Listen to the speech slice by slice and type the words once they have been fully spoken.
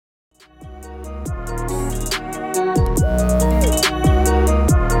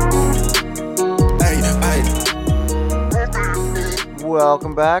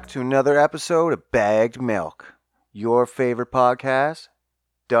welcome back to another episode of Bagged Milk, your favorite podcast,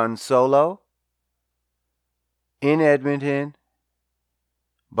 done solo, in Edmonton,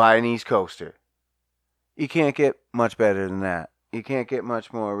 by an East Coaster. You can't get much better than that. You can't get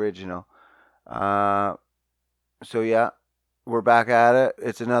much more original. So yeah, we're back at it.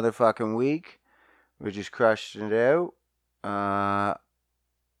 It's another fucking week. We're just crushing it out.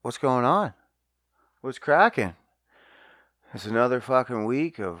 What's going on? What's cracking? It's another fucking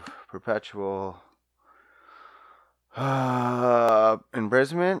week of perpetual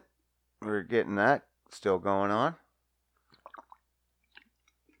imprisonment. We're getting that still going on.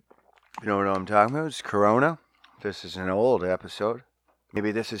 You know what I'm talking about? It's Corona. This is an old episode.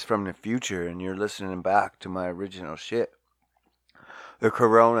 Maybe this is from the future and you're listening back to my original shit. The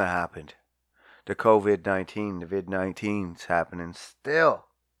Corona happened. The COVID-19, the vid-19's happening still.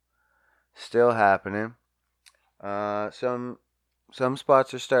 Still happening. Some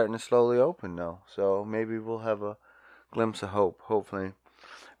spots are starting to slowly open though, so maybe we'll have a glimpse of hope. Hopefully,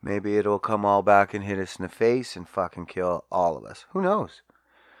 maybe it'll come all back and hit us in the face and fucking kill all of us. Who knows?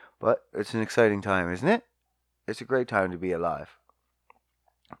 But it's an exciting time, isn't it? It's a great time to be alive,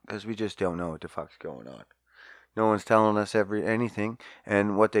 because we just don't know what the fuck's going on. No one's telling us anything,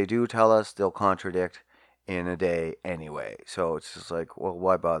 and what they do tell us, they'll contradict in a day anyway. So it's just like, well,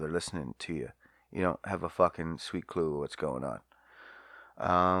 why bother listening to you? You don't have a fucking sweet clue what's going on.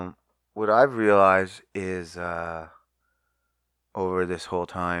 What I've realized is over this whole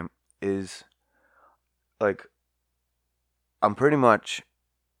time is like I'm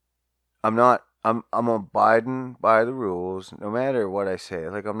abiding by the rules no matter what I say.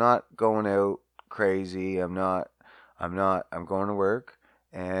 Like I'm not going out crazy. I'm going to work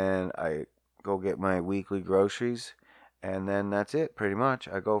and I go get my weekly groceries. And then that's it, pretty much.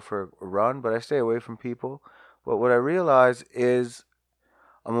 I go for a run, but I stay away from people. But what I realize is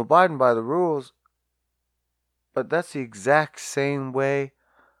I'm abiding by the rules, but that's the exact same way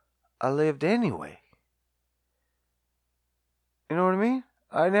I lived anyway. You know what I mean?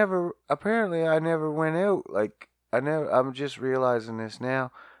 I never went out. Like, I'm just realizing this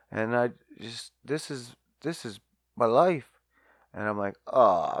now. And this is my life. And I'm like,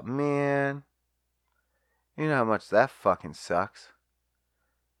 oh, man. You know how much that fucking sucks?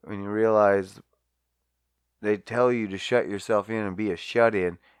 When you realize they tell you to shut yourself in and be a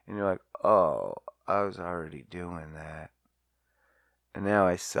shut-in, and you're like, oh, I was already doing that. And now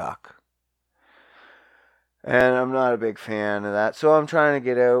I suck. And I'm not a big fan of that. So I'm trying to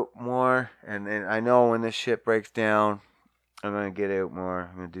get out more. And I know when this shit breaks down, I'm going to get out more.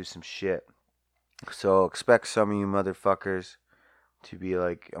 I'm going to do some shit. So expect some of you motherfuckers to be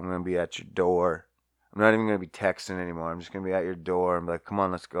like, I'm going to be at your door. I'm not even going to be texting anymore. I'm just going to be at your door and be like, come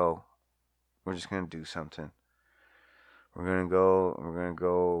on, let's go. We're just going to do something. We're going to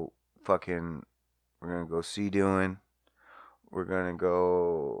go sea doing. We're going to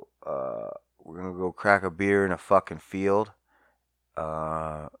go crack a beer in a fucking field. We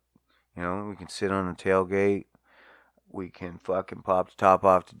can sit on a tailgate. We can fucking pop the top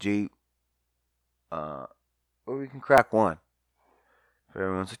off the Jeep. Or we can crack one. If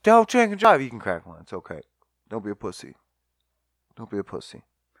everyone's like, don't drink and drive, you can crack one. It's okay. Don't be a pussy.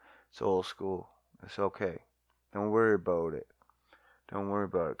 It's old school. It's okay. Don't worry about it.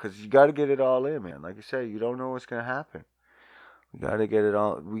 Because you got to get it all in, man. Like I said, you don't know what's going to happen. We got to get it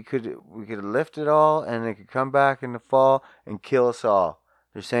all. We could lift it all, and it could come back in the fall and kill us all.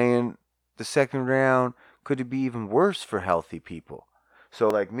 They're saying the second round could be even worse for healthy people. So,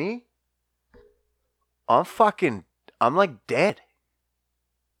 like me, I'm like dead.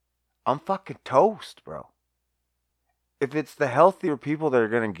 I'm fucking toast, bro. If it's the healthier people that are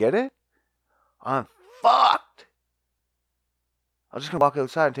going to get it, I'm fucked. I'm just going to walk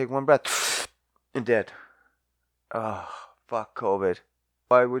outside and take one breath and dead. Oh, fuck COVID.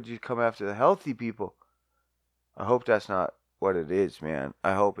 Why would you come after the healthy people? I hope that's not what it is, man.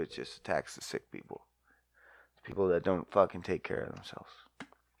 I hope it just attacks the sick people. The people that don't fucking take care of themselves.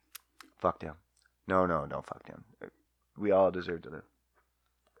 Fuck them. No, don't fuck them. We all deserve to live.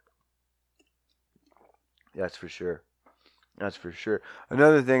 That's for sure.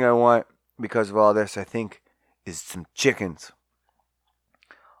 Another thing I want, because of all this, I think, is some chickens.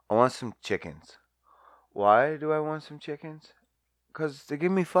 I want some chickens. Why do I want some chickens? Because they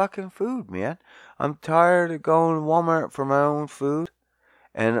give me fucking food, man. I'm tired of going to Walmart for my own food.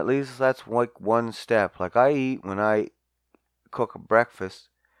 And at least that's like one step. Like I eat when I cook a breakfast.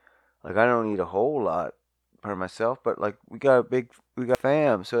 Like I don't eat a whole lot for myself. But like we got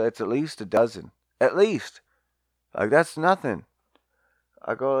fam. So it's at least a dozen. At least. Like that's nothing.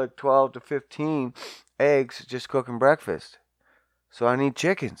 I go like 12 to 15 eggs just cooking breakfast. So I need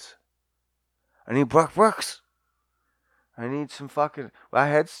chickens. I need Buck Brooks. I need some fucking. Well, I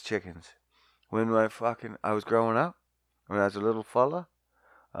had chickens when I was growing up. When I was a little fella,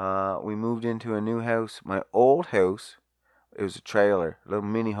 we moved into a new house. My old house, it was a trailer, a little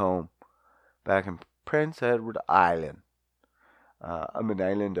mini home, back in Prince Edward Island. I'm an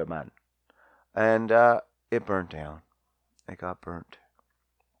islander man, and it burnt down. It got burnt,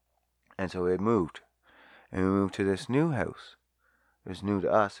 and so we moved, and we moved to this new house. It was new to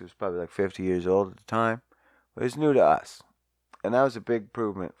us. It was probably like 50 years old at the time, but it's new to us. And that was a big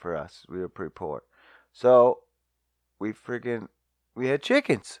improvement for us. We were pretty poor. So we had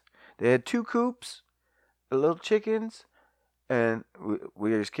chickens. They had 2 coops, the little chickens, and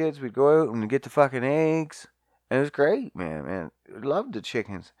we as kids we'd go out and get the fucking eggs. And it was great, man. I loved the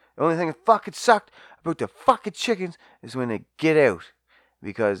chickens. The only thing that fucking sucked about the fucking chickens is when they get out.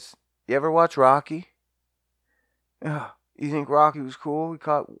 Because you ever watch Rocky? Ugh, you think Rocky was cool? He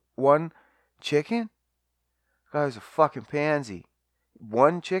caught 1 chicken? The guy was a fucking pansy.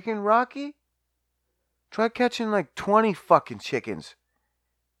 1 chicken, Rocky? Try catching like 20 fucking chickens.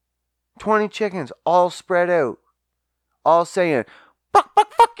 20 chickens all spread out. All saying, "Buck,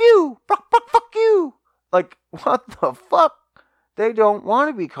 buck, fuck you! Buck, buck, fuck you!" Like, what the fuck? They don't want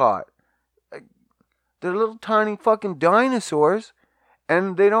to be caught. Like, they're little tiny fucking dinosaurs,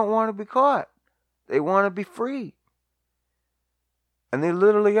 and they don't want to be caught. They want to be free. And they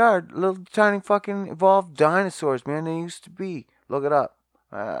literally are little tiny fucking evolved dinosaurs, man. They used to be. Look it up.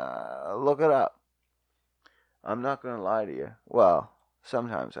 Look it up. I'm not going to lie to you. Well,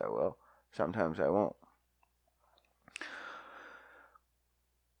 sometimes I will. Sometimes I won't.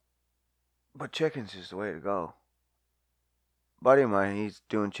 But chickens is the way to go. Buddy of mine, he's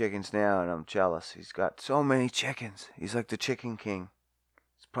doing chickens now, and I'm jealous. He's got so many chickens. He's like the chicken king.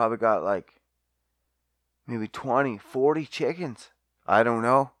 He's probably got like maybe 20, 40 chickens. I don't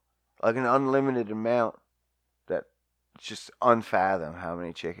know. Like an unlimited amount. That it's just unfathom how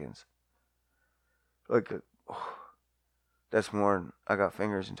many chickens. Like, that's more than I got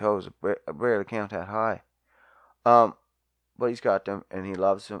fingers and toes. I barely count that high. But he's got them, and he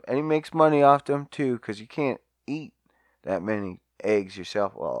loves them. And he makes money off them, too, because you can't eat that many eggs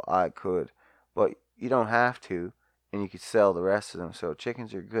yourself. Well, I could, but you don't have to, and you could sell the rest of them. So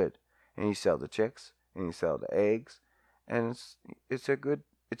chickens are good, and you sell the chicks, and you sell the eggs, and it's a good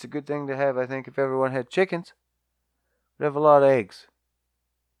thing to have. I think if everyone had chickens, we'd have a lot of eggs.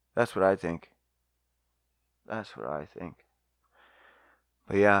 That's what I think. That's what I think.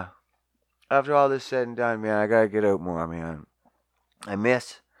 But yeah, after all this said and done, man, I gotta get out more, man. I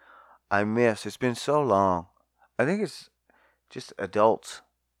miss. It's been so long. I think it's just adults.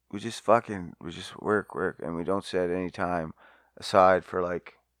 We just work, and we don't set any time aside for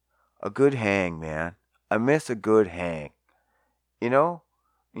like a good hang, man. I miss a good hang. You know?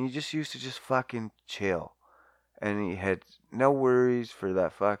 And you just used to just fucking chill. And you had no worries for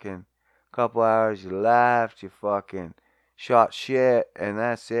that fucking couple hours. You laughed, you fucking shot shit, and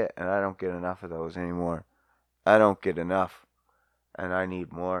that's it. And I don't get enough of those anymore. I don't get enough. And I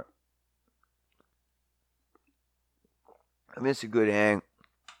need more. I miss a good hang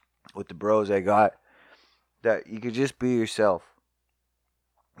with the bros I got. That you could just be yourself.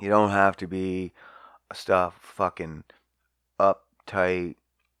 You don't have to be a stuff fucking uptight,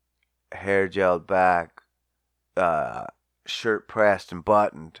 hair gelled back, shirt pressed and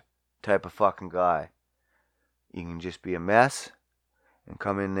buttoned type of fucking guy. You can just be a mess and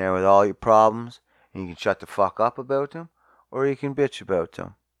come in there with all your problems, and you can shut the fuck up about them, or you can bitch about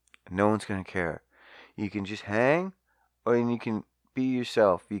them. No one's gonna care. You can just hang, or you can be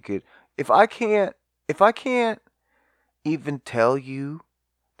yourself. You could, if I can't even tell you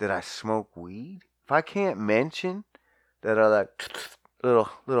that I smoke weed, if I can't mention that I like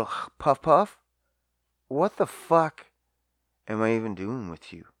little puff puff, what the fuck am I even doing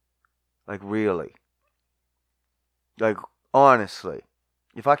with you? Like, really? Like, honestly.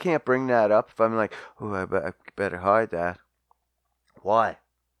 If I can't bring that up, if I'm like, oh, I better hide that. Why?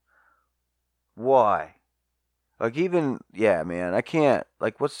 Why? Like, even, yeah, man, I can't.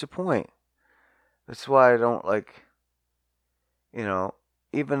 Like, what's the point? That's why I don't, like,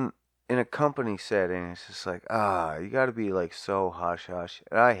 even in a company setting, it's just like, you gotta be, like, so hush hush.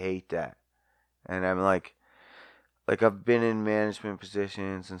 And I hate that. And I'm like I've been in management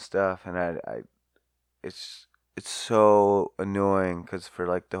positions and stuff, and it's so annoying because for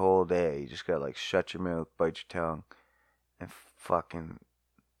like the whole day, you just gotta like shut your mouth, bite your tongue, and fucking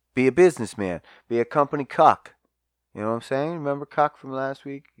be a businessman, be a company cuck. You know what I'm saying? Remember Cuck from last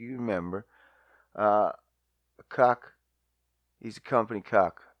week? You remember? A cuck. He's a company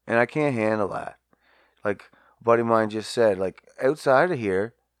cuck, and I can't handle that. Like, A buddy of mine just said, like, outside of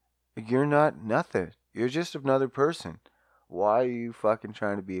here, you're not nothing. You're just another person. Why are you fucking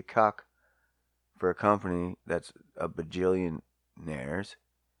trying to be a cuck for a company that's a bajillionaires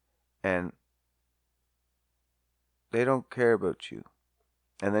and they don't care about you?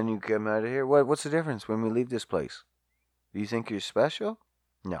 And then you come out of here. What's the difference when we leave this place? Do you think you're special?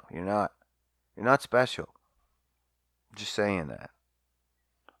 No, you're not. You're not special. I'm just saying that.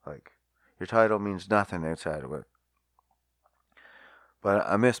 Like, your title means nothing outside of it. But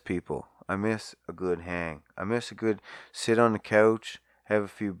I miss people. I miss a good hang. I miss a good sit on the couch, have a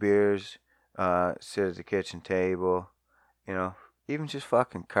few beers, sit at the kitchen table, you know, even just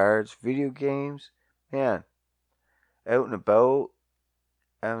fucking cards, video games. Man, out and about,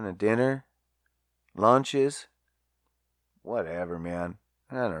 having a dinner, lunches, whatever, man.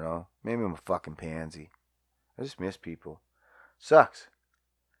 I don't know. Maybe I'm a fucking pansy. I just miss people. Sucks.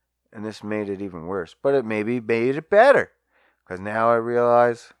 And this made it even worse. But it maybe made it better. Because now I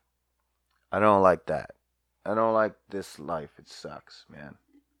realize I don't like that. I don't like this life. It sucks, man.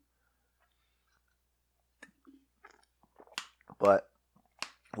 But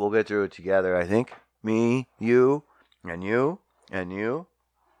we'll get through it together, I think. Me, you, and you, and you,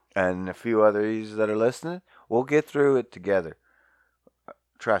 and a few others that are listening. We'll get through it together.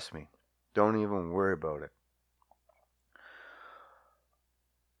 Trust me. Don't even worry about it.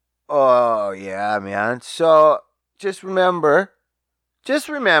 Oh, yeah, man. So, just remember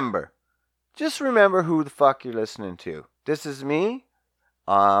who the fuck you're listening to. This is me.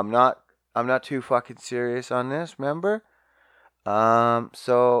 I'm not too fucking serious on this, remember?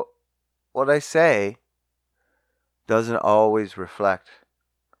 So what I say doesn't always reflect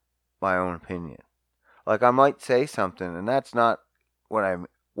my own opinion. Like, I might say something and that's not what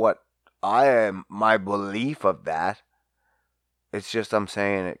I am, my belief of that. It's just I'm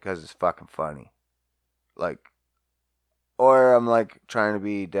saying it cuz it's fucking funny. Like, or I'm like trying to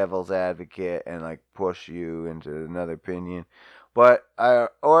be devil's advocate and like push you into another opinion.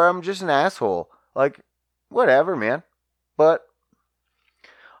 Or I'm just an asshole. Like, whatever, man. But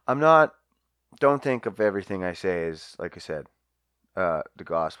I'm not. Don't think of everything I say as, like I said, the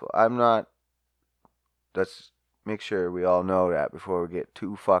gospel. I'm not. Let's make sure we all know that before we get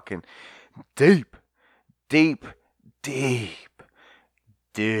too fucking deep, deep, deep,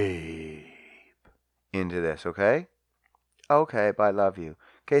 deep into this. Okay. Okay. But I love you.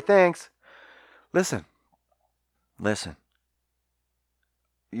 Okay. Thanks. Listen. Listen.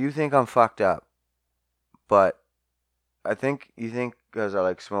 You think I'm fucked up, but I think you think because I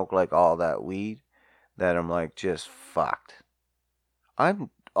like smoke like all that weed that I'm like just fucked. I've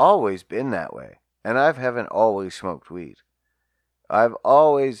always been that way, and I haven't always smoked weed. I've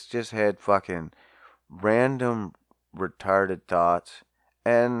always just had fucking random retarded thoughts,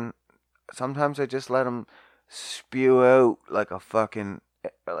 and sometimes I just let them spew out like a fucking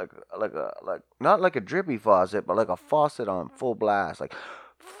like not like a drippy faucet, but like a faucet on full blast, like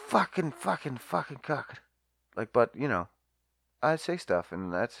fucking cock. Like, but I say stuff,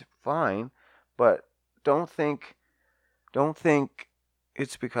 and that's fine. But don't think, don't think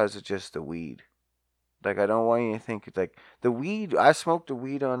it's because it's just the weed. Like, I don't want you to think it's like the weed. I smoke the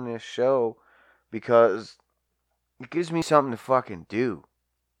weed on this show because it gives me something to fucking do.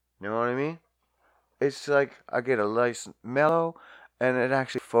 You know what I mean? It's like I get a nice mellow, and it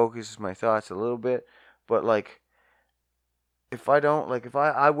actually focuses my thoughts a little bit. But like, if I don't, like, if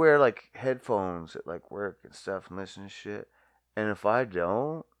I wear like headphones at like work and stuff and listen to shit, and if I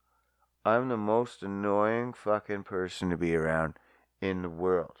don't, I'm the most annoying fucking person to be around in the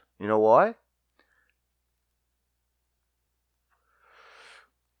world. You know why?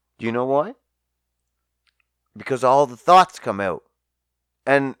 Do you know why? Because all the thoughts come out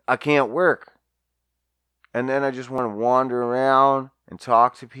and I can't work. And then I just want to wander around and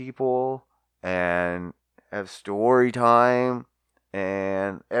talk to people and have story time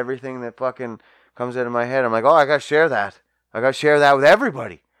and everything that fucking comes out of my head. I'm like, oh, I gotta share that. I gotta share that with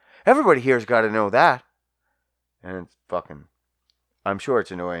everybody. Everybody here's got to know that. And it's fucking, I'm sure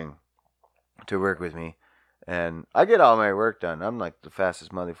it's annoying to work with me. And I get all my work done. I'm like the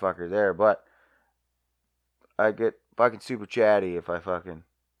fastest motherfucker there, but I get fucking super chatty if I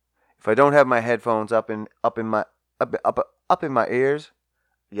don't have my headphones up in my ears.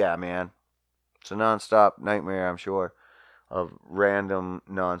 Yeah, man. It's a nonstop nightmare, I'm sure, of random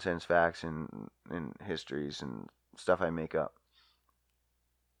nonsense facts and histories and stuff I make up.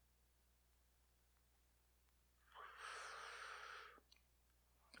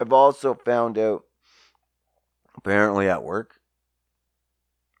 I've also found out, apparently at work,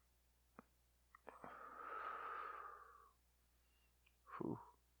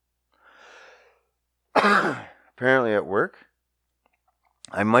 apparently at work,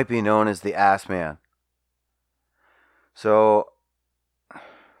 I might be known as the ass man. So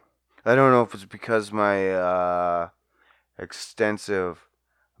I don't know if it's because my extensive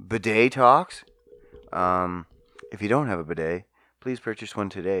bidet talks. If you don't have a bidet, please purchase one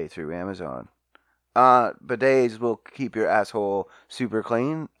today through Amazon. Bidets will keep your asshole super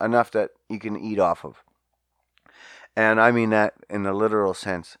clean enough that you can eat off of. And I mean that in the literal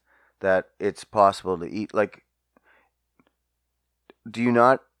sense that it's possible to eat. Like, do you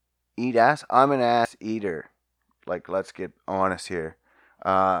not eat ass? I'm an ass eater. Like, let's get honest here.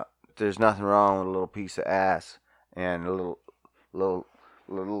 There's nothing wrong with a little piece of ass and a little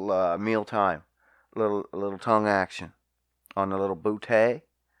meal time, a little tongue action on a little bootay.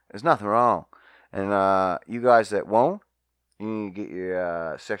 There's nothing wrong. And you guys that won't, you need to get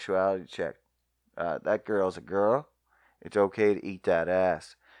your sexuality checked. That girl's a girl. It's okay to eat that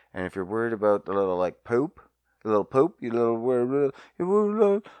ass. And if you're worried about the little poop, you little poop.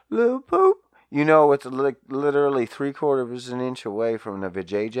 You know it's like literally 3/4 of an inch away from the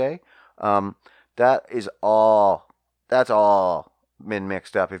vajayjay. That is all. That's all been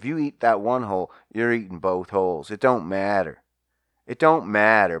mixed up. If you eat that one hole, you're eating both holes. It don't matter. It don't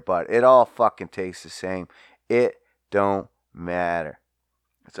matter, but it all fucking tastes the same. It don't matter.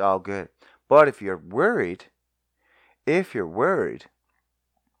 It's all good. But if you're worried,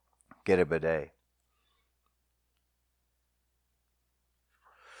 get a bidet.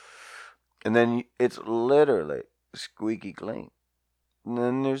 And then it's literally squeaky clean. And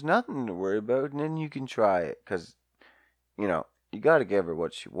then there's nothing to worry about, and then you can try it. Because, you got to give her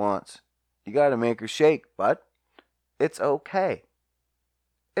what she wants. You got to make her shake, but it's okay.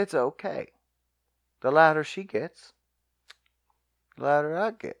 It's okay. The louder she gets, the louder I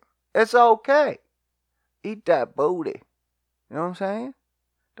get. It's okay. Eat that booty. You know what I'm saying?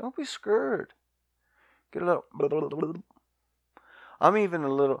 Don't be scared. Get a little. I'm even a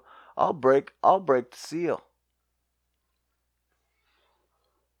little. I'll break the seal.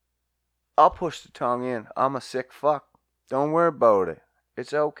 I'll push the tongue in. I'm a sick fuck. Don't worry about it.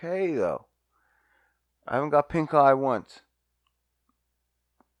 It's okay though. I haven't got pink eye once.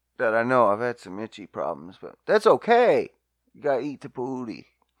 That I know. I've had some itchy problems, but that's okay. You gotta eat the booty.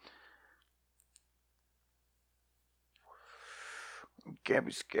 You can't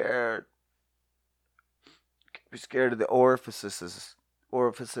be scared. Can't be scared of the orifices.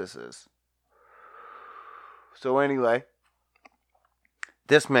 So anyway,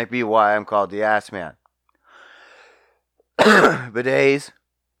 this might be why I'm called the ass man. Bidets,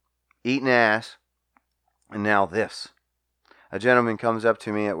 eating ass, and now this. A gentleman comes up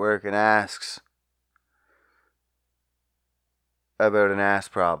to me at work and asks about an ass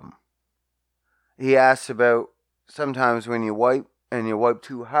problem. He asks about sometimes when you wipe and you wipe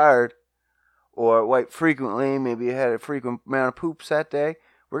too hard or wipe frequently, maybe you had a frequent amount of poops that day.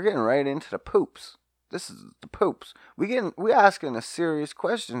 We're getting right into the poops. This is the poops. We asking the serious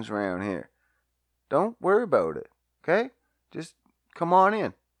questions around here. Don't worry about it, okay? Just come on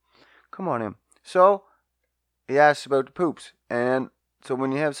in. So he asks about the poops, and so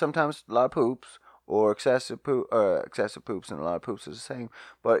when you have sometimes a lot of poops or excessive poops, and a lot of poops is the same,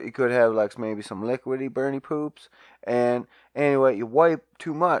 but you could have like maybe some liquidy, burny poops, and anyway, you wipe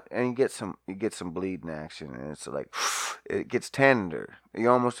too much, and you get some bleeding action, and it's like it gets tender.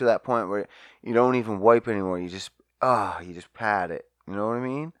 You're almost to that point where you don't even wipe anymore. You just pat it. You know what I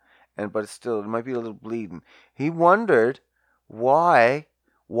mean? But it's still, it might be a little bleeding. He wondered why.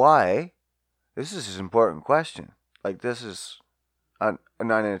 This is an important question. Like, this is a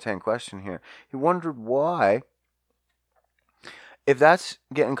 9 out of 10 question here. He wondered why, if that's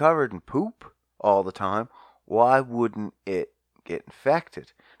getting covered in poop all the time, why wouldn't it get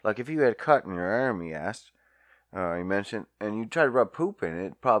infected? Like, if you had a cut in your arm, he mentioned, and you try to rub poop in it,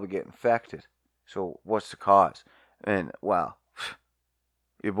 it'd probably get infected. So what's the cause? And, well,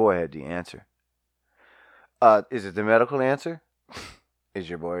 your boy had the answer. Is it the medical answer? Is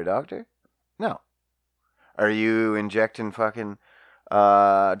your boy a doctor? No. Are you injecting fucking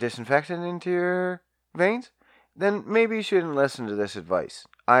disinfectant into your veins? Then maybe you shouldn't listen to this advice.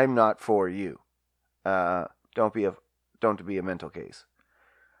 I'm not for you. Don't be a mental case.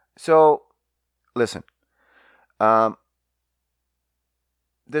 So, listen.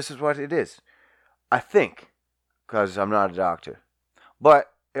 This is what it is. I think, because I'm not a doctor,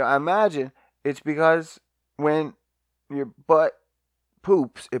 but I imagine it's because when your butt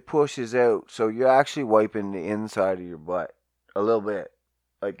poops, it pushes out, so you're actually wiping the inside of your butt a little bit.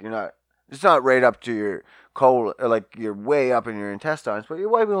 Like, it's not right up to your colon, like you're way up in your intestines, but you're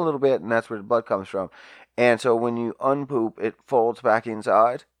wiping a little bit, and that's where the butt comes from. And so when you unpoop, it folds back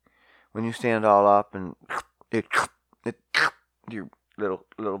inside. When you stand all up and it your little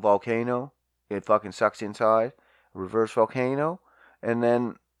volcano. It fucking sucks inside, reverse volcano, and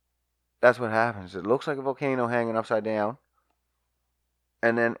then that's what happens. It looks like a volcano hanging upside down,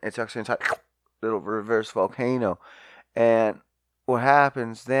 and then it sucks inside, little reverse volcano. And what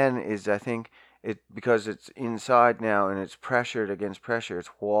happens then is, I think because it's inside now and it's pressured against pressure, it's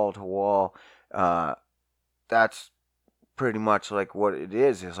wall to wall. That's pretty much like what it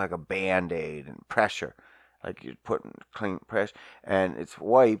is. It's like a band-aid and pressure. Like you're putting clean pressure, and it's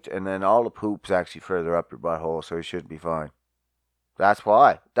wiped, and then all the poop's actually further up your butthole, so you should be fine. That's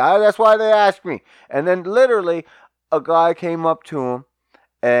why. That's why they asked me. And then literally, a guy came up to him,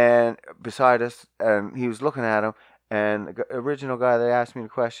 and beside us, and he was looking at him, and the original guy that asked me the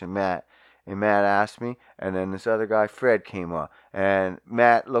question, Matt, and Matt asked me, and then this other guy, Fred, came up, and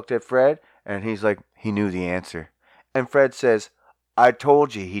Matt looked at Fred, and he's like, he knew the answer. And Fred says, I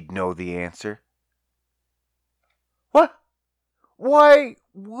told you he'd know the answer. What? Why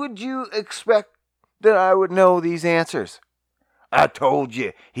would you expect that I would know these answers? I told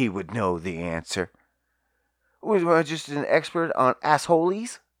you he would know the answer. Was I just an expert on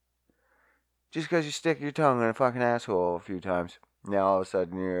assholes? Just because you stick your tongue in a fucking asshole a few times, now all of a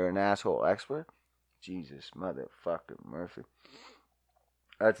sudden you're an asshole expert? Jesus, motherfucking Murphy.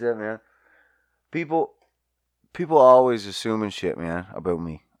 That's it, man. People always assuming shit, man, about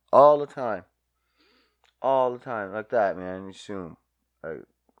me. All the time. All the time. Like that, man. You assume. I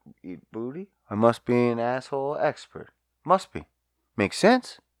eat booty? I must be an asshole expert. Must be. Makes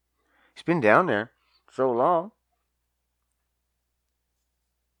sense. He's been down there so long.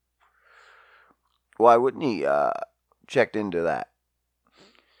 Why wouldn't he checked into that?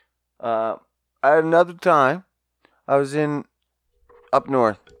 At another time, I was up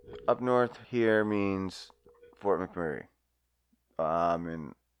north. Up north here means Fort McMurray. I'm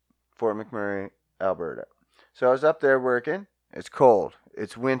in Fort McMurray, Alberta. So I was up there working. It's cold.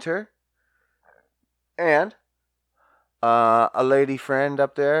 It's winter. And a lady friend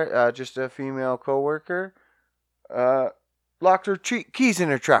up there, just a female coworker, locked her keys in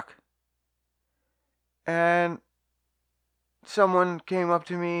her truck. And someone came up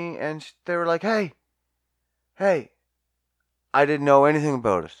to me and they were like, hey, I didn't know anything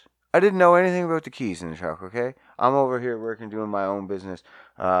about it. I didn't know anything about the keys in the truck, okay? I'm over here working, doing my own business.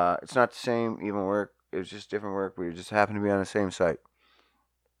 It's not the same even work. It was just different work. We just happened to be on the same site.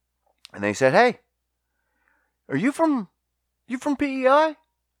 And they said, hey, are you from PEI? I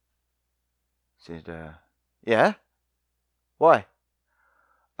said, yeah. Why?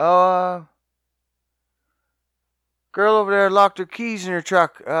 Oh, girl over there locked her keys in her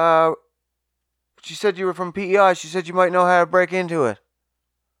truck. She said you were from PEI. She said you might know how to break into it.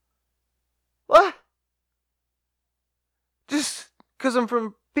 What? Just because I'm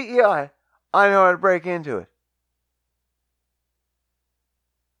from PEI, I know how to break into it.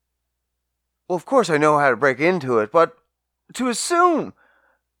 Well, of course I know how to break into it, but to assume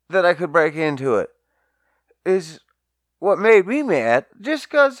that I could break into it is what made me mad. Just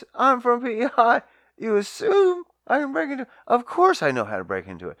because I'm from PEI, you assume I can break into it. Of course I know how to break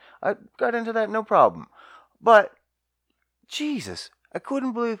into it. I got into that no problem. But, Jesus, I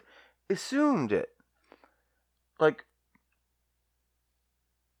couldn't believe assumed it. Like,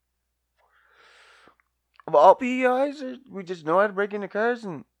 of all PEIs, we just know how to break into cars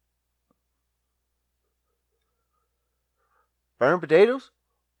and burn potatoes?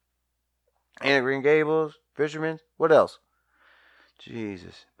 Anna Green Gables, fishermen, what else?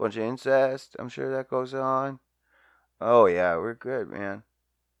 Jesus, bunch of incest, I'm sure that goes on. Oh yeah, we're good, man.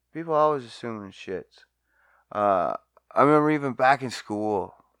 People always assuming shits. I remember even back in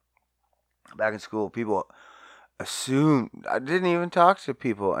school, people assumed, I didn't even talk to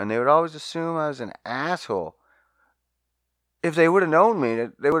people, and they would always assume I was an asshole. If they would have known me,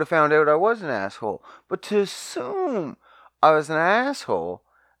 they would have found out I was an asshole. But to assume I was an asshole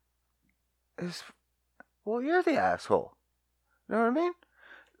is, well, you're the asshole. You know what I mean?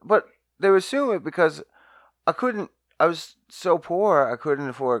 But they would assume it because I was so poor, I couldn't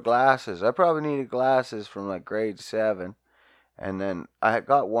afford glasses. I probably needed glasses from like grade 7. And then I had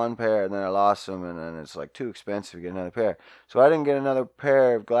got one pair, and then I lost them, and then it's like too expensive to get another pair. So I didn't get another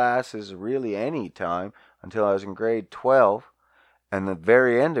pair of glasses really any time until I was in grade 12, and the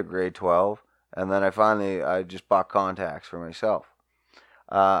very end of grade 12, and then I just bought contacts for myself.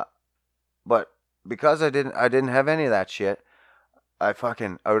 But because I didn't have any of that shit, I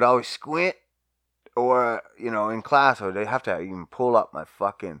would always squint, or in class I would have to even pull up my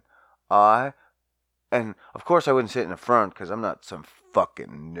fucking eye. And, of course, I wouldn't sit in the front because I'm not some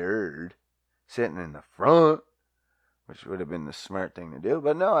fucking nerd sitting in the front, which would have been the smart thing to do.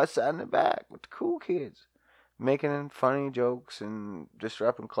 But no, I sat in the back with the cool kids. making funny jokes and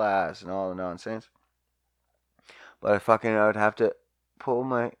disrupting class and all the nonsense. But I would have to pull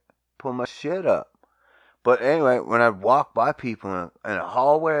my shit up. But anyway, when I'd walk by people in a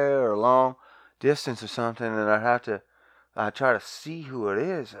hallway or a long distance or something, and I'd try to see who it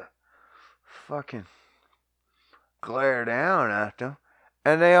is, I fucking glare down at them,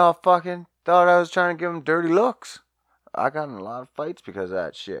 and they all fucking thought I was trying to give them dirty looks. I got in a lot of fights because of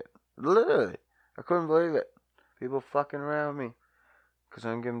that shit. Literally. I couldn't believe it. People fucking around me because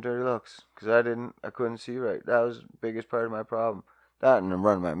I'm giving dirty looks. Because I couldn't see right. That was the biggest part of my problem. That and the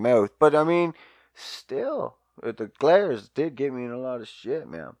run of my mouth. But I mean, still, the glares did get me in a lot of shit,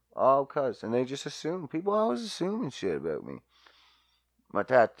 man. All cuz. And they just assume. People always assuming shit about me. My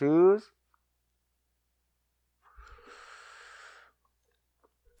tattoos.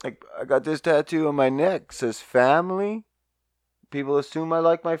 Like, I got this tattoo on my neck. It says family. People assume I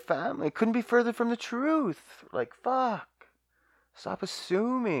like my family. It couldn't be further from the truth. Like, fuck. Stop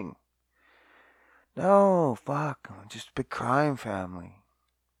assuming. No, fuck. I'm just a big crime family.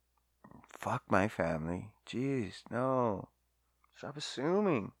 Fuck my family. Jeez, no. Stop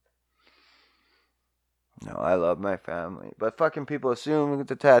assuming. No, I love my family. But fucking people assume with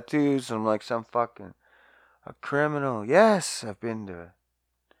the tattoos I'm like some fucking a criminal. Yes, I've been to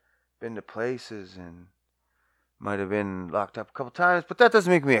places and might have been locked up a couple times, but that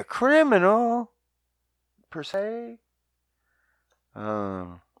doesn't make me a criminal per se.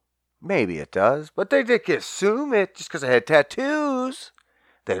 Maybe it does, but they can assume it just because I had tattoos.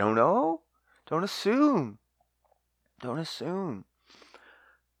 They don't know. Don't assume. Don't assume.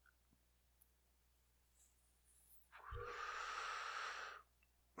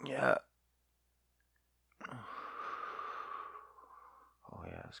 Yeah. Oh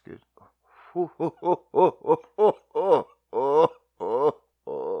yeah, that's good. Oh, oh, oh, oh, oh, oh, oh, oh,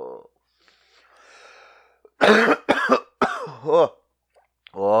 oh.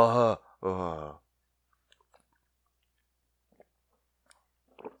 Oh, oh, oh.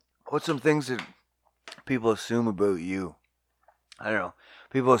 What's some things that people assume about you? I don't know.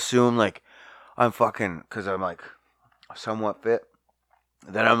 People assume like I'm fucking because I'm like somewhat fit.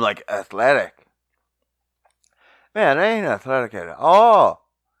 Then I'm like athletic. Man, I ain't athletic at all.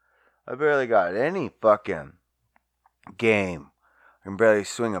 I barely got any fucking game. I can barely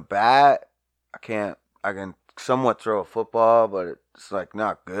swing a bat. I can somewhat throw a football, but it's like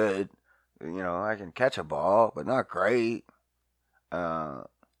not good. You know, I can catch a ball, but not great. No,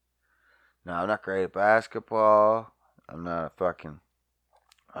 I'm not great at basketball. I'm not a fucking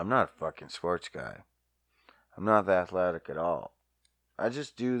sports guy. I'm not that athletic at all. I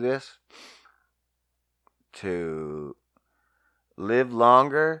just do this to live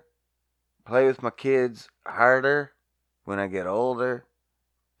longer, play with my kids harder when I get older,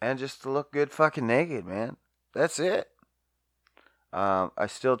 and just to look good fucking naked, man. That's it. I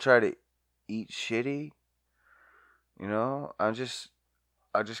still try to eat shitty. You know, I just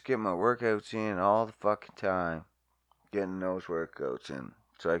get my workouts in all the fucking time. Getting those workouts in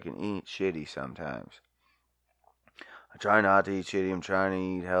so I can eat shitty sometimes. I try not to eat shitty. I'm trying to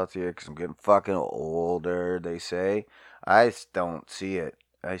eat healthier because I'm getting fucking older, they say. I just don't see it.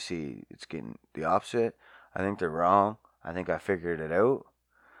 I see it's getting the opposite. I think they're wrong. I think I figured it out.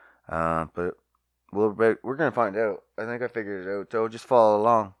 But we're going to find out. I think I figured it out. So just follow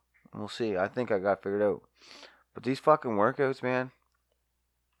along. We'll see. I think I got figured out. But these fucking workouts, man.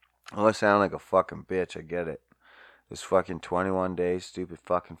 Well, I sound like a fucking bitch. I get it. This fucking 21 day stupid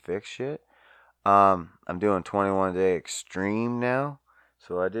fucking fix shit. I'm doing 21 day extreme now.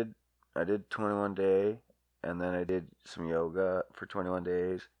 So I did 21 day, and then I did some yoga for 21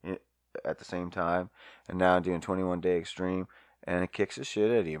 days at the same time, and now I'm doing 21 day extreme, and it kicks the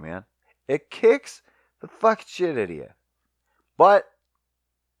shit out of you, man. It kicks the fucking shit out of you. But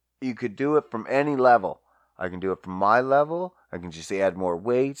you could do it from any level. I can do it from my level. I can just add more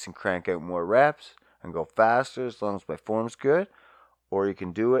weights and crank out more reps and go faster as long as my form's good. Or you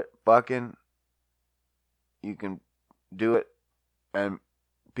can do it fucking. You can do it and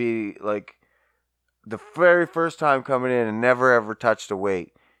be like the very first time coming in and never ever touched a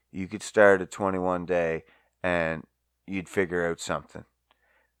weight. You could start at 21 day and you'd figure out something.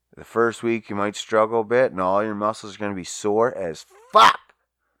 The first week you might struggle a bit and all your muscles are going to be sore as fuck.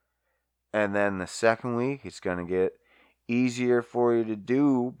 And then the second week it's going to get easier for you to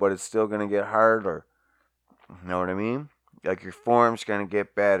do, but it's still going to get harder. You know what I mean? Like your form's going to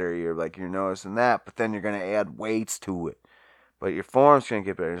get better. You're noticing that, but then you're going to add weights to it. But your form's going to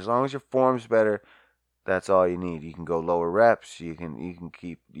get better. As long as your form's better, that's all you need. You can go lower reps. You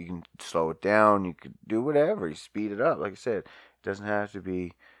can slow it down. You can do whatever. You speed it up. Like I said, it doesn't have to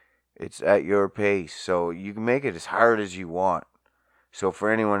be It's at your pace, so you can make it as hard as you want. So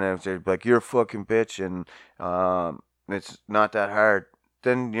for anyone out there, like, you're a fucking bitch and it's not that hard,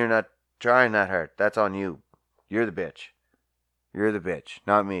 then you're not trying that hard. That's on you. You're the bitch. You're the bitch,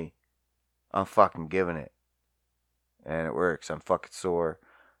 not me. I'm fucking giving it. And it works. I'm fucking sore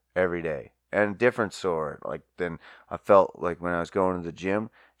every day. And different sore. Like, then I felt like when I was going to the gym,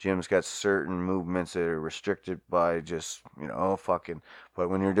 gym's got certain movements that are restricted by just, fucking. But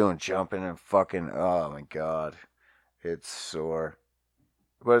when you're doing jumping and fucking, oh my god, it's sore.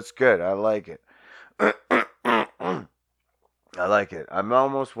 But it's good. I like it. I like it. I'm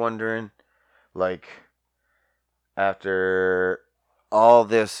almost wondering, like, after all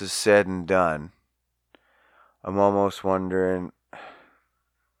this is said and done, I'm almost wondering,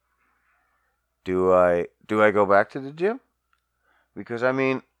 do I go back to the gym? Because I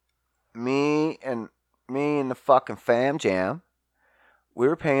mean, me and the fucking fam jam, we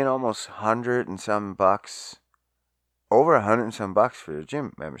were paying almost 100 and some bucks, over 100 and some bucks for the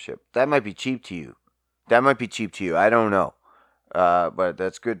gym membership. That might be cheap to you. I don't know. But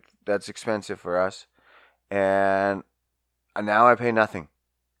that's good. That's expensive for us. And now I pay nothing.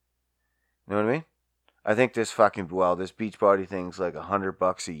 You know what I mean? I think this Beachbody thing's like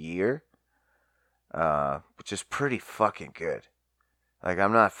 $100 a year, which is pretty fucking good. Like,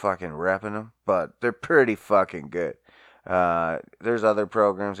 I'm not fucking repping them, but they're pretty fucking good. There's other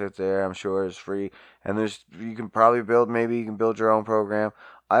programs out there, I'm sure it's free, and you can build your own program.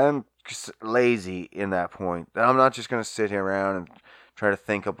 I am lazy in that point. I'm not just gonna sit here around and try to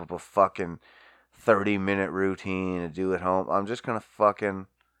think up of a fucking 30-minute routine to do at home. I'm just gonna fucking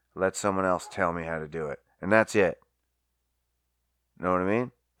let someone else tell me how to do it, and that's it. Know what I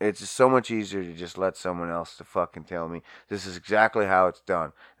mean? It's just so much easier to just let someone else to fucking tell me this is exactly how it's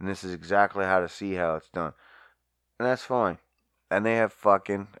done, and this is exactly how to see how it's done, and that's fine. And they have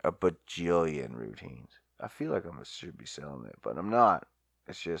fucking a bajillion routines. I feel like should be selling it, but I'm not.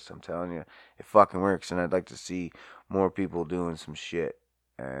 It's just, I'm telling you, it fucking works, and I'd like to see more people doing some shit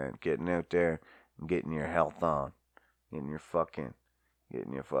and getting out there and getting your health on, getting your fucking,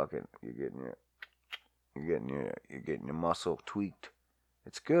 getting your fucking, you're getting your muscle tweaked.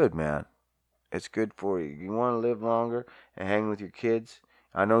 It's good, man. It's good for you. You want to live longer and hang with your kids.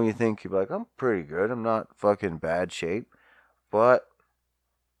 I know you think you're like, I'm pretty good. I'm not fucking bad shape. But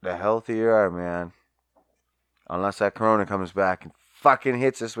the healthier you are, man. Unless that corona comes back and fucking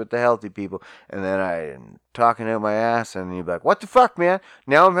hits us with the healthy people. And then I'm talking out my ass and you're like, what the fuck, man?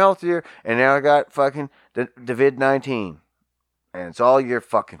 Now I'm healthier and now I got fucking the COVID-19. And it's all your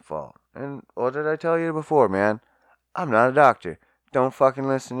fucking fault. And what did I tell you before, man? I'm not a doctor. Don't fucking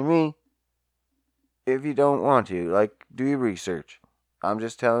listen to me if you don't want to. Like, do your research. I'm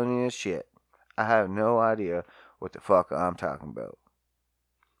just telling you this shit. I have no idea what the fuck I'm talking about.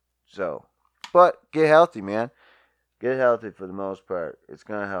 So, but get healthy, man. Get healthy for the most part. It's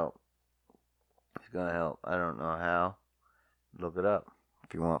gonna help. It's gonna help. I don't know how. Look it up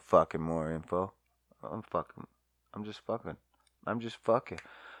if you want fucking more info. I'm fucking. I'm just fucking. I'm just fucking.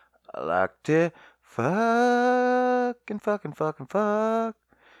 I like to fuck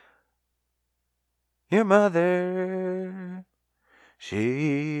your mother.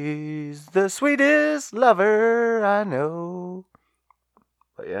 She's the sweetest lover I know.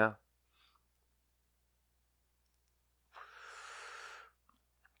 But yeah.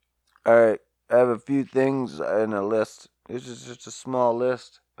 Alright, I have a few things in a list. This is just a small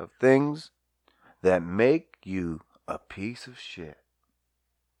list of things that make you a piece of shit.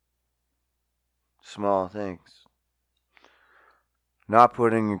 Small things. Not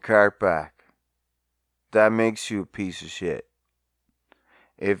putting your cart back. That makes you a piece of shit.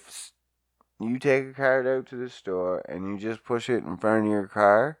 If you take a cart out to the store and you just push it in front of your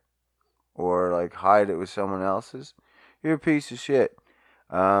car, or like hide it with someone else's, you're a piece of shit.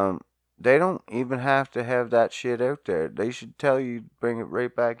 They don't even have to have that shit out there. They should tell you bring it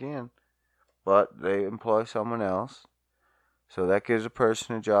right back in. But they employ someone else. So that gives a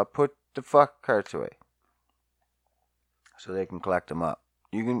person a job. Put the fuck carts away. So they can collect them up.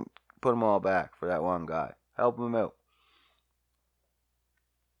 You can put them all back for that one guy. Help him out.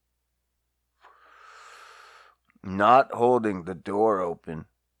 Not holding the door open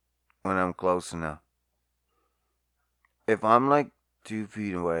when I'm close enough. If I'm like 2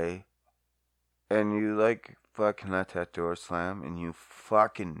 feet away and you like fucking let that door slam and you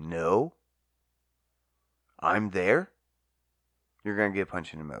fucking know I'm there, you're gonna get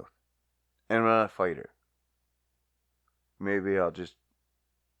punched in the mouth. And I'm not a fighter. Maybe I'll just.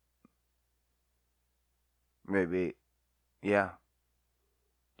 Maybe. Yeah.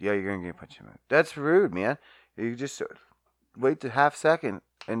 Yeah, you're gonna get punched in the mouth. That's rude, man. You just wait the half second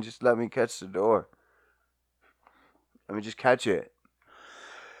and just let me catch the door. Let me just catch it.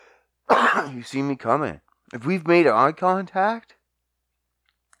 You see me coming. If we've made eye contact,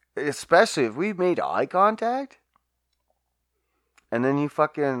 especially if we've made eye contact, and then you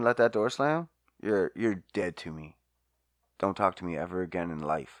fucking let that door slam, you're dead to me. Don't talk to me ever again in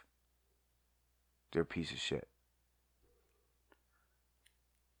life. You're a piece of shit.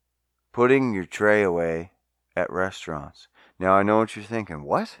 Putting your tray away at restaurants. Now I know what you're thinking.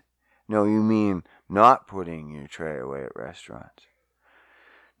 What? No, you mean not putting your tray away at restaurants.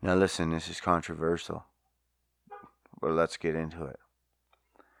 Now listen, this is controversial, but let's get into it.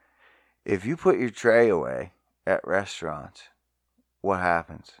 If you put your tray away at restaurants, what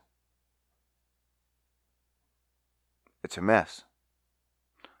happens? It's a mess.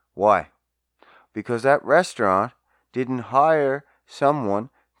 Why? Because that restaurant didn't hire someone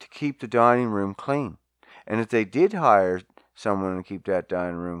to keep the dining room clean. And if they did hire someone to keep that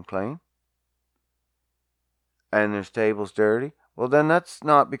dining room clean, and there's tables dirty, well then that's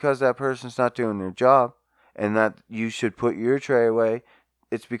not because that person's not doing their job and that you should put your tray away.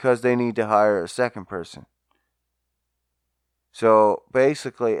 It's because they need to hire a second person. So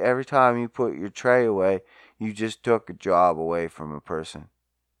basically, every time you put your tray away, you just took a job away from a person.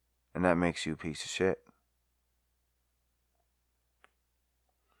 And that makes you a piece of shit.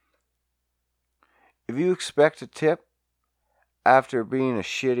 If you expect a tip after being a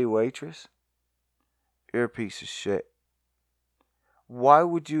shitty waitress, you're a piece of shit. Why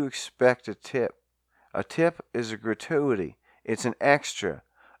would you expect a tip? A tip is a gratuity. It's an extra.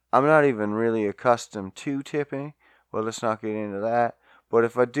 I'm not even really accustomed to tipping. Well, let's not get into that. But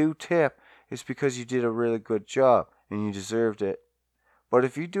if I do tip, it's because you did a really good job and you deserved it. But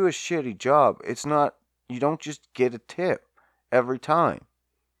if you do a shitty job, it's not, you don't just get a tip every time.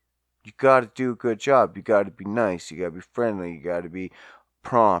 You gotta do a good job. You gotta be nice. You gotta be friendly. You gotta be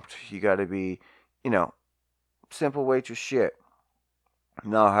prompt. You gotta be, simple waitress shit.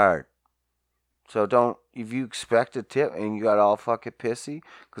 Not hard. So don't, if you expect a tip and you got all fucking pissy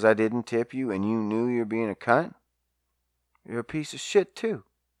because I didn't tip you and you knew you're being a cunt, you're a piece of shit too.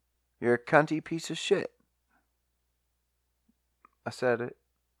 You're a cunty piece of shit. I said it.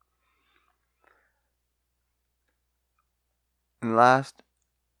 And last,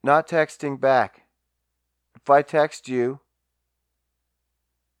 not texting back. If I text you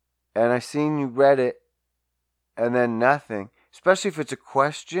and I seen you read it and then nothing, especially if it's a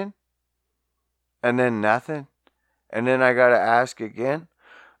question and then nothing, and then I gotta ask again,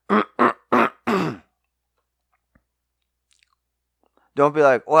 don't be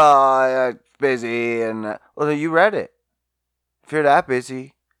like, well, I'm busy, and well, you read it. If you're that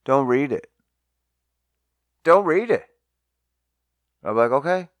busy, don't read it. Don't read it. I'm like,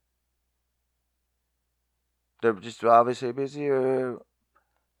 okay. They're just obviously busy, or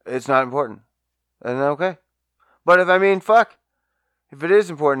it's not important. And okay. But if if it is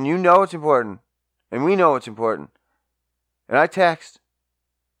important, you know it's important, and we know it's important, and I text,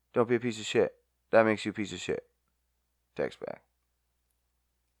 don't be a piece of shit. That makes you a piece of shit. Text back.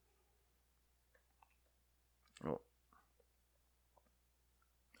 Oh.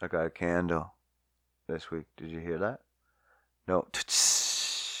 I got a candle this week. Did you hear that? No.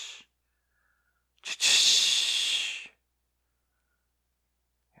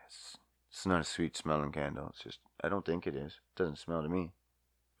 Yes. It's not a sweet smelling candle. It's just, I don't think it is. It doesn't smell to me.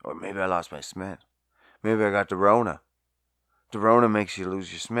 Or maybe I lost my smell. Maybe I got the Rona. The Rona makes you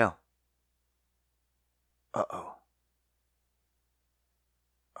lose your smell. Uh-oh.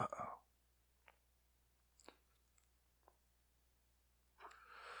 Uh-oh.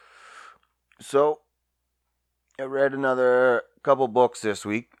 So, I read another couple books this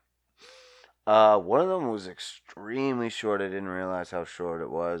week. One of them was extremely short. I didn't realize how short it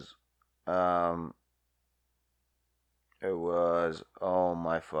was. It was, oh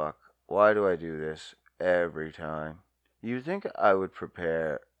my fuck. Why do I do this every time? You'd think I would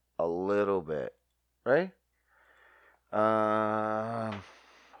prepare a little bit, right? Hold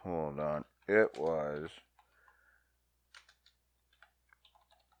on. It was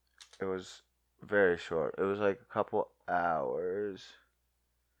very short. It was like a couple hours.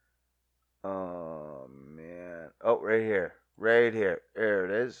 Oh man. Oh, right here. Right here. There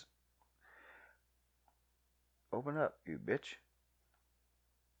it is. Open up, you bitch.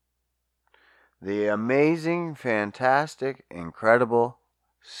 The amazing, fantastic, incredible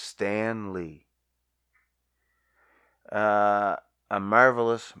Stan Lee. A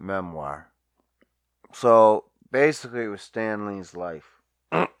marvelous memoir. So basically, it was Stan Lee's life.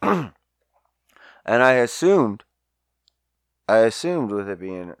 And I assumed with it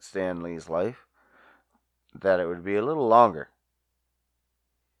being Stan Lee's life, that it would be a little longer.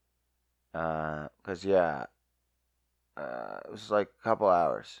 Cause yeah, it was like a couple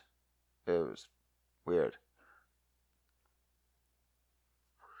hours. It was weird.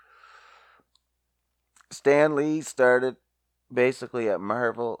 Stan Lee started basically at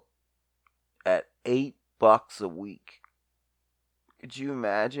Marvel at $8 a week. Could you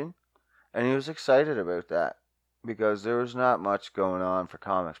imagine? And he was excited about that because there was not much going on for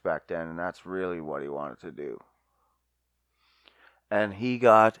comics back then, and that's really what he wanted to do. And he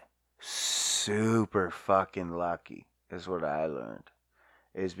got super fucking lucky, is what I learned.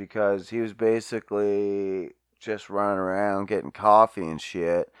 Is because he was basically just running around getting coffee and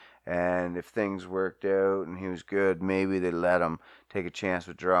shit. And if things worked out and he was good, maybe they let him take a chance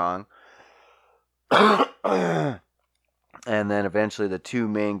with drawing. And then eventually the two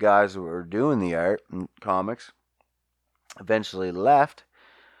main guys who were doing the art in comics eventually left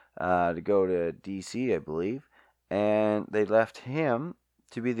to go to DC, I believe. And they left him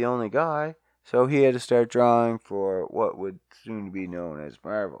to be the only guy. So he had to start drawing for what would soon be known as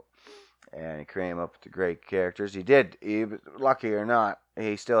Marvel. And he came up with the great characters. He did. Lucky or not,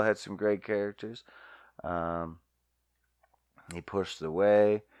 he still had some great characters. Um, he pushed the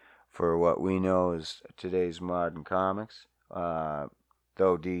way for what we know as today's modern comics. Though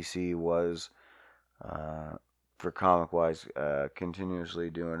DC was, for comic wise, continuously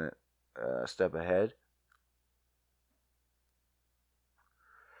doing it a step ahead.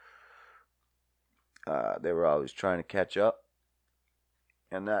 They were always trying to catch up,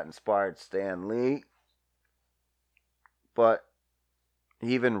 and that inspired Stan Lee. But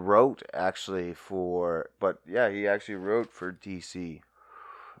he even wrote actually he actually wrote for DC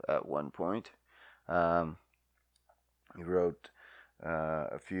at one point. Um, he wrote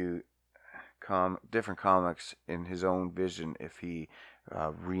a few different comics in his own vision if he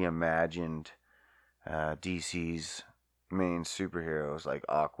reimagined DC's main superheroes, like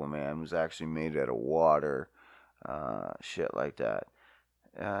Aquaman was actually made out of water, shit like that.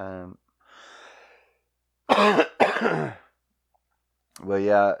 Um, Well,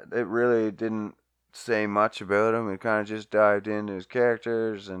 yeah, it really didn't say much about him. It kind of just dived into his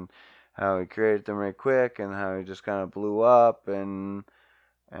characters and how he created them right quick, and how he just kind of blew up, and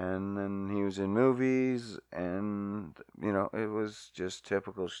then he was in movies, and it was just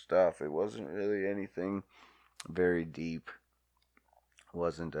typical stuff. It wasn't really anything very deep. It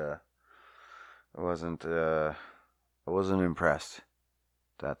wasn't it wasn't I wasn't impressed.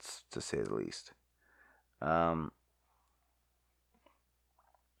 That's to say the least. Um,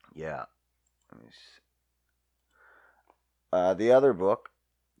 yeah. Let me see. The other book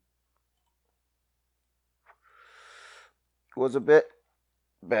was a bit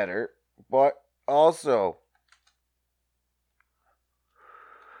better, but also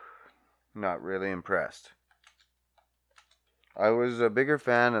not really impressed. I was a bigger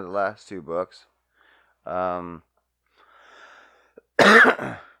fan of the last two books. Um,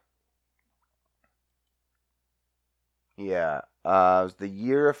 yeah, it was The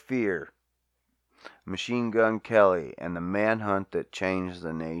Year of Fear, Machine Gun Kelly, and The Manhunt That Changed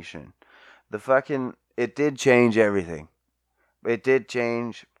the Nation. It did change everything. It did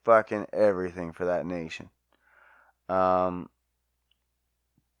change fucking everything for that nation. Because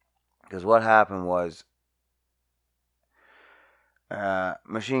what happened was,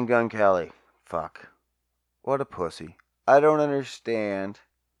 Machine Gun Kelly, fuck, what a pussy. I don't understand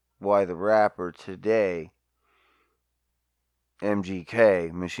why the rapper today,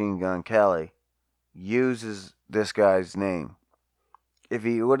 MGK, Machine Gun Kelly, uses this guy's name. If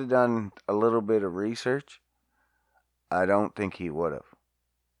he would have done a little bit of research, I don't think he would have.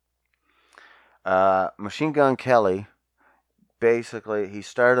 Machine Gun Kelly, basically, he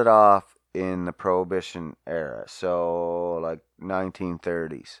started off in the Prohibition era, so like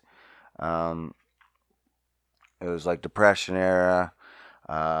 1930s. Um, it was like Depression era.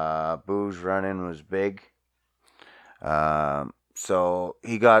 Booze running was big. So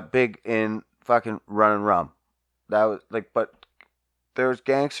he got big in fucking running rum. That was like, but there was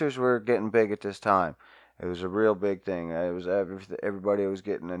gangsters were getting big at this time. It was a real big thing. It was everybody was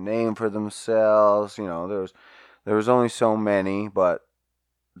getting a name for themselves. There was only so many, but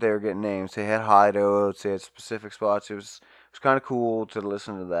they were getting names. They had hideouts. They had specific spots. It was kind of cool to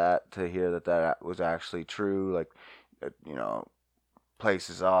listen to that, to hear that was actually true. Like, you know,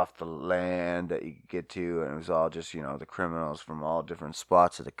 places off the land that you could get to, and it was all just the criminals from all different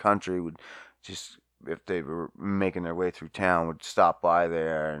spots of the country would just, if they were making their way through town, would stop by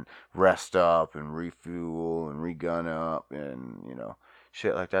there and rest up and refuel and regun up, and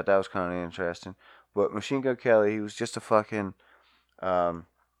shit like that. That was kind of interesting. But Machine Gun Kelly, he was just a fucking um,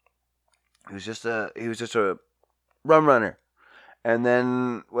 he was just a rum runner, And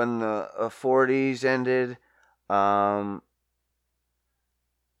then when the 40s ended,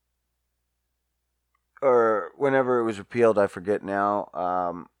 or whenever it was repealed, I forget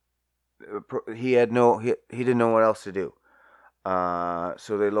now. He had he didn't know what else to do.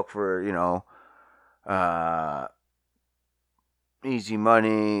 So they looked for uh, easy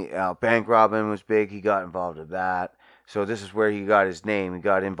money. Bank robbing was big. He got involved with that. So this is where he got his name. He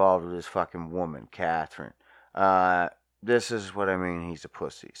got involved with this fucking woman, Catherine. Uh, this is what I mean. He's a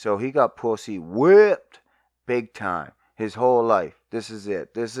pussy. So he got pussy whipped big time his whole life. This is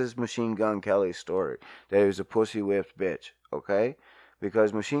it. This is Machine Gun Kelly's story. That he was a pussy whipped bitch. Okay,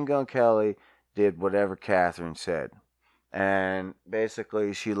 because Machine Gun Kelly did whatever Catherine said. And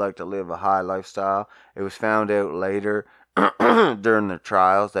basically, she liked to live a high lifestyle. It was found out later during the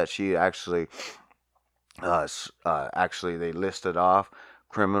trials that she actually they listed off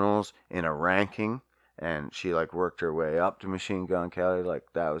criminals in a ranking, and she like worked her way up to Machine Gun Kelly, like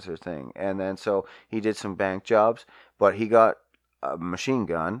that was her thing. And then so he did some bank jobs, but he got a machine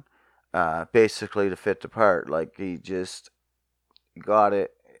gun, basically to fit the part. Like he just got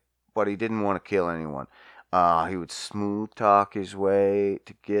it, but he didn't want to kill anyone. He would smooth talk his way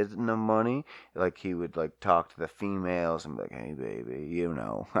to getting the money. Like he would like talk to the females and be like, "Hey baby,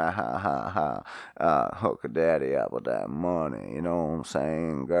 ha ha ha ha, hook a daddy up with that money. You know what I'm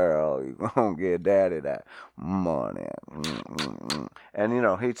saying, girl? You gonna get daddy that money."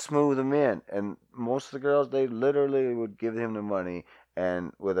 And he'd smooth them in. And most of the girls, they literally would give him the money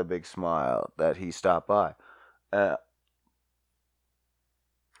and with a big smile that he stopped by. Uh,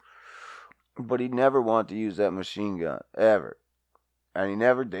 But he never wanted to use that machine gun, ever. And he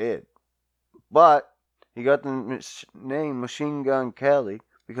never did. But he got the name Machine Gun Kelly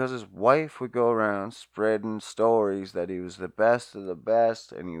because his wife would go around spreading stories that he was the best of the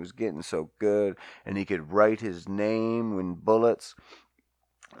best and he was getting so good and he could write his name in bullets.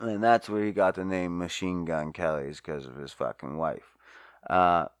 And that's where he got the name Machine Gun Kelly, is because of his fucking wife.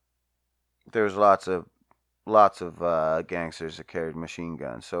 There's lots of gangsters that carried machine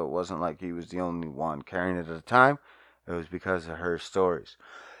guns, so it wasn't like he was the only one carrying it at the time. It was because of her stories.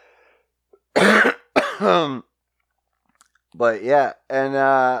 But yeah, and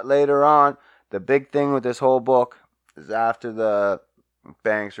later on, the big thing with this whole book is after the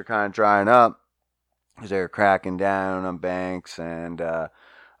banks were kind of drying up, because they were cracking down on banks and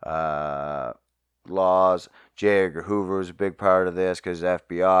uh, laws. J. Edgar Hoover was a big part of this because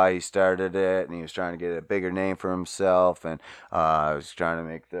FBI, he started it and he was trying to get a bigger name for himself, and he was trying to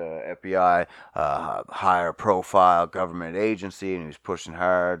make the FBI higher profile government agency, and he was pushing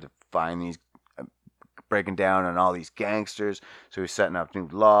hard to find these, breaking down on all these gangsters. So he's setting up new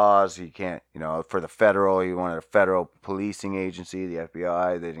laws. He can't, for the federal, he wanted a federal policing agency, the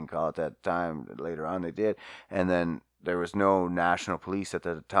FBI. They didn't call it that at the time. Later on they did. And then there was no national police at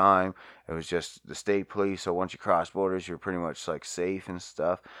the time. It was just the state police. So once you cross borders, you're pretty much like safe and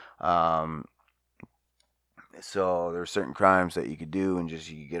stuff. So there were certain crimes that you could do and just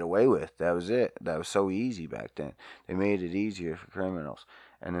you could get away with. That was it. That was so easy back then. They made it easier for criminals.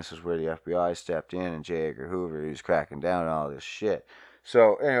 And this is where the FBI stepped in, and J. Edgar Hoover, he was cracking down on all this shit.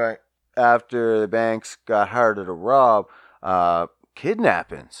 So anyway, after the banks got harder to rob,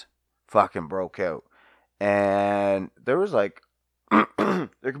 kidnappings fucking broke out. And there was like, there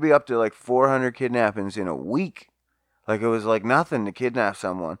could be up to like 400 kidnappings in a week. Like it was like nothing to kidnap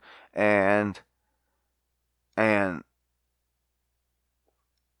someone. And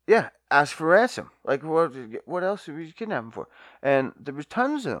yeah, ask for ransom. Like what else did we kidnap him for? And there was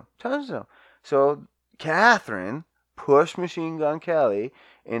tons of them, tons of them. So Catherine pushed Machine Gun Kelly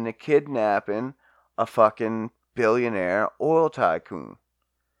into kidnapping a fucking billionaire oil tycoon,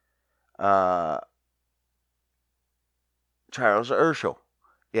 uh, Charles Urschel.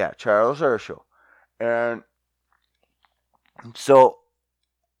 Yeah, Charles Urschel. And so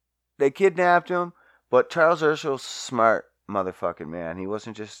they kidnapped him, but Charles Urschel's smart motherfucking man. He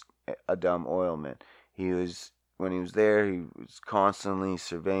wasn't just a dumb oilman. He was, when he was there, he was constantly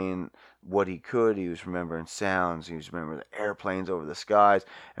surveying what he could. He was remembering sounds. He was remembering the airplanes over the skies.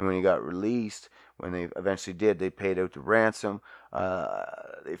 And when he got released, when they eventually did, they paid out the ransom.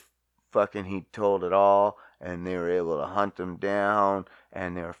 He told it all, and they were able to hunt them down,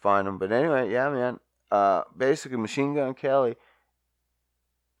 and they were finding them. But anyway, yeah, man. Basically, Machine Gun Kelly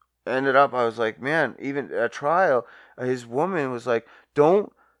ended up, I was like, man, even at trial, his woman was like,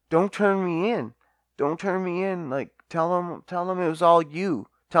 don't turn me in. Don't turn me in. Like, tell him it was all you.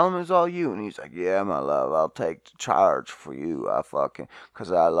 Tell him it was all you. And he's like, yeah, my love, I'll take the charge for you.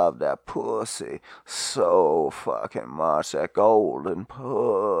 Cause I love that pussy so fucking much, that golden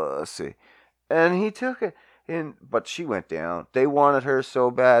pussy. And he took it. But she went down. They wanted her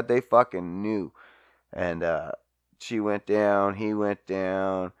so bad, they fucking knew. And she went down. He went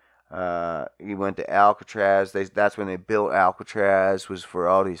down. He went to Alcatraz. That's when they built Alcatraz, was for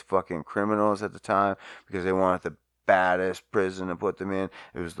all these fucking criminals at the time, because they wanted the baddest prison to put them in.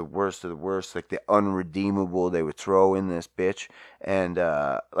 It was the worst of the worst, like the unredeemable. They would throw in this bitch, and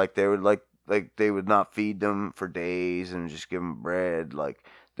like they would like they would not feed them for days and just give them bread. Like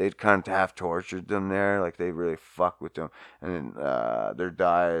they'd kind of have tortured them there. Like they really fucked with them, and their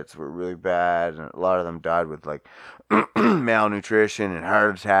diets were really bad, and a lot of them died with like malnutrition and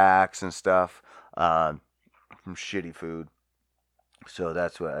heart attacks and stuff from shitty food. So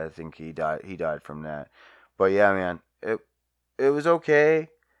that's what I think he died. He died from that. But yeah, man, it was okay.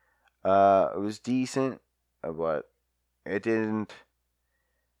 It was decent, but it didn't.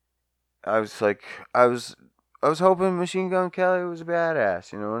 I was like, I was hoping Machine Gun Kelly was a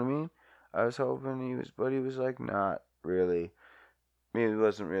badass. You know what I mean? I was hoping he was, but he was like not really. I mean, he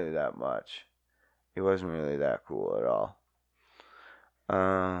wasn't really that much. He wasn't really that cool at all.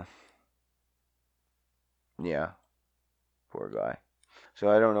 Uh, yeah, poor guy. So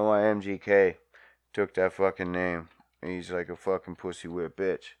I don't know why MGK took that fucking name. He's like a fucking pussy whip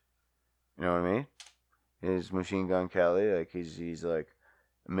bitch. You know what I mean? His Machine Gun Kelly, like he's like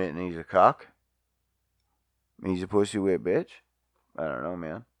admitting he's a cock. He's a pussy whip bitch. I don't know,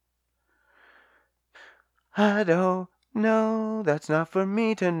 man. I don't know. That's not for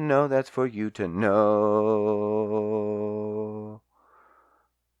me to know. That's for you to know.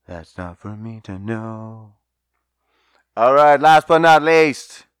 That's not for me to know. All right, last but not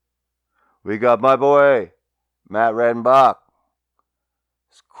least, we got my boy, Matt Redenbach.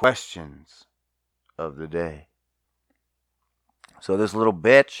 Questions of the day. So this little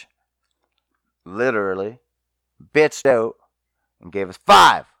bitch literally bitched out and gave us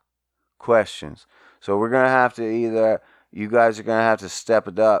 5 questions. So we're going to have to you guys are going to have to step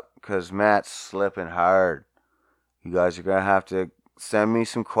it up because Matt's slipping hard. You guys are going to have to send me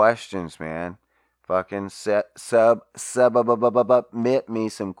some questions, man. Fucking submit me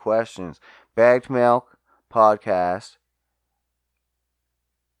some questions. Bagged Milk Podcast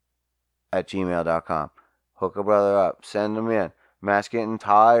at gmail.com. Hook a brother up. Send them in. Matt's getting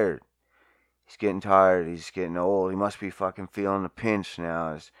tired. He's getting tired. He's getting old. He must be fucking feeling the pinch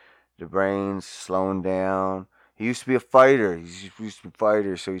now. The brain's slowing down. He used to be a fighter. He used to be a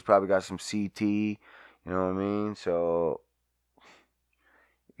fighter, so he's probably got some CT. You know what I mean? So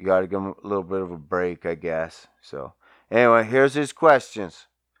you got to give him a little bit of a break, I guess. So anyway, here's his questions.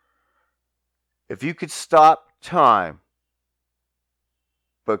 If you could stop time,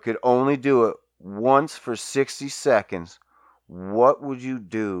 but could only do it once for 60 seconds, what would you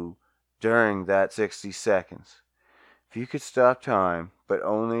do during that 60 seconds? If you could stop time, but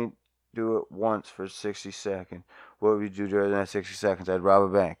only do it once for 60 seconds, what would you do during that 60 seconds? I'd rob a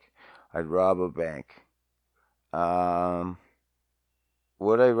bank. I'd rob a bank. Would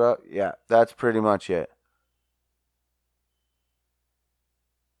I rob? Yeah, that's pretty much it.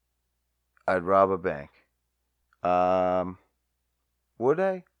 I'd rob a bank. Would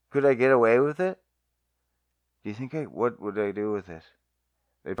I? Could I get away with it? Do you think what would I do with it?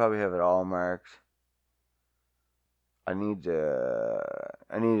 They'd probably have it all marked. I needed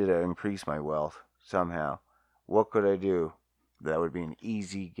to increase my wealth somehow. What could I do that would be an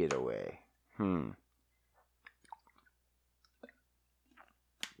easy getaway?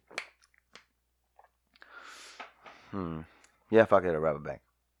 Yeah, fuck it, I'd rob a bank.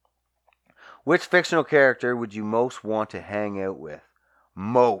 Which fictional character would you most want to hang out with?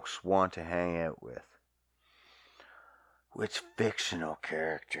 Most want to hang out with. Which fictional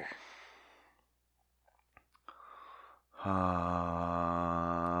character?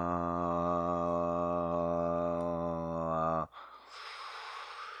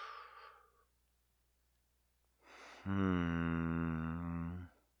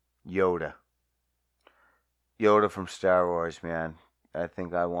 Yoda. Yoda from Star Wars, man. I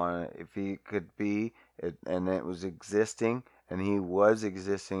think I want to, if he could be, and it was existing, and he was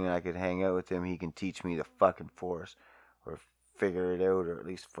existing, and I could hang out with him, he can teach me the fucking Force, or figure it out, or at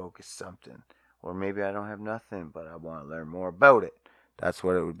least focus something. Or maybe I don't have nothing, but I want to learn more about it. That's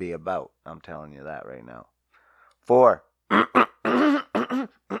what it would be about. I'm telling you that right now. 4.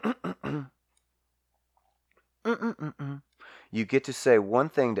 You get to say one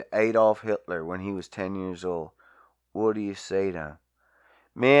thing to Adolf Hitler when he was 10 years old. What do you say to him?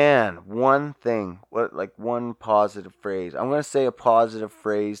 Man, one thing. Like one positive phrase. I'm going to say a positive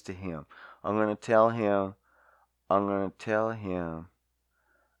phrase to him. I'm going to tell him.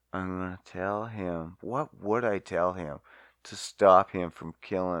 What would I tell him to stop him from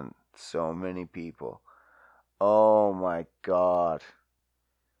killing so many people? Oh my God.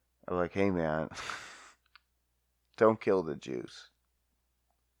 I'm like, hey man, don't kill the Jews.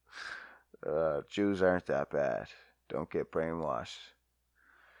 Jews aren't that bad. Don't get brainwashed.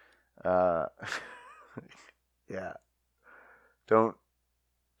 Yeah. Don't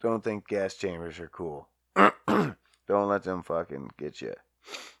think gas chambers are cool. Don't let them fucking get you.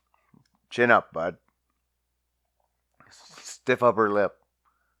 Chin up, bud. Stiff upper lip.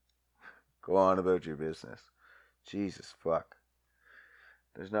 Go on about your business. Jesus fuck.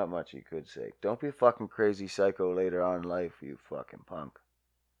 There's not much you could say. Don't be a fucking crazy psycho later on in life, you fucking punk.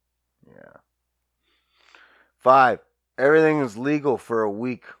 Yeah. 5. Everything is legal for a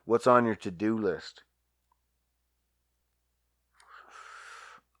week. What's on your to-do list?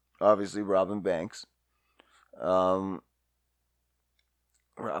 Obviously, robbing banks. Robbing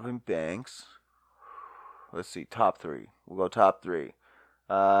banks. Let's see, top 3. We'll go top 3.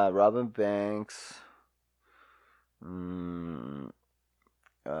 Robbing banks.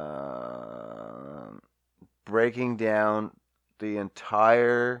 Breaking down the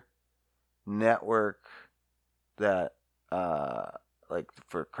entire network that, like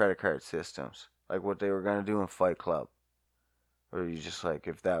for credit card systems, like what they were gonna do in Fight Club, or you just like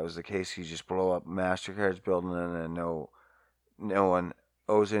if that was the case, you just blow up Mastercard's building and then no one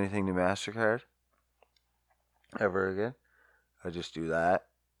owes anything to Mastercard ever again. I just do that.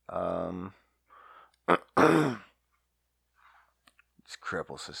 Just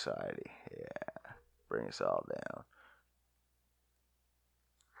cripple society. Yeah, bring us all down.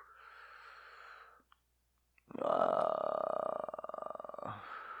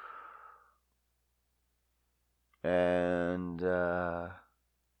 And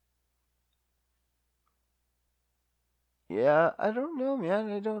yeah, I don't know,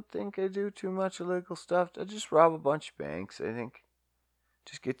 man. I don't think I do too much illegal stuff. I just rob a bunch of banks. I think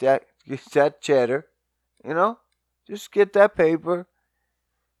just get that cheddar, you know. Just get that paper.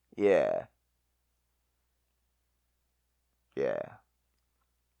 Yeah, yeah.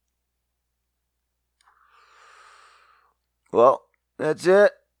 Well, that's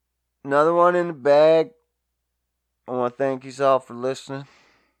it. Another one in the bag. I want to thank you all for listening.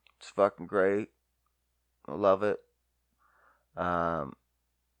 It's fucking great. I love it.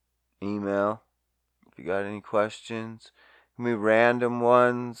 Email if you got any questions. Could be random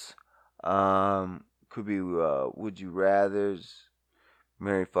ones. Could be would you rather's,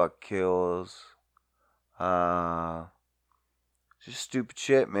 Mary fuck kills. Just stupid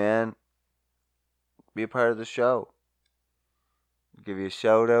shit, man. Be a part of the show. Give you a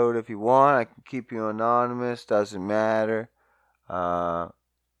shout out if you want. I can keep you anonymous. Doesn't matter.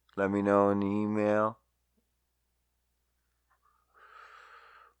 Let me know in the email.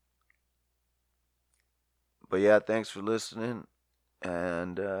 But yeah, thanks for listening.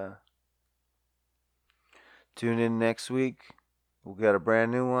 And tune in next week. We'll get a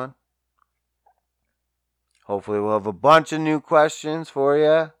brand new one. Hopefully we'll have a bunch of new questions for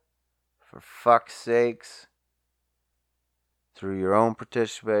you. For fuck's sakes. Through your own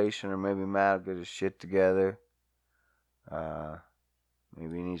participation, or maybe Matt will get his shit together.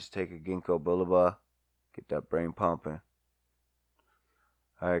 Maybe he needs to take a ginkgo biloba. Get that brain pumping.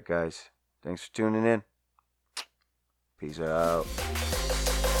 Alright, guys. Thanks for tuning in. Peace out.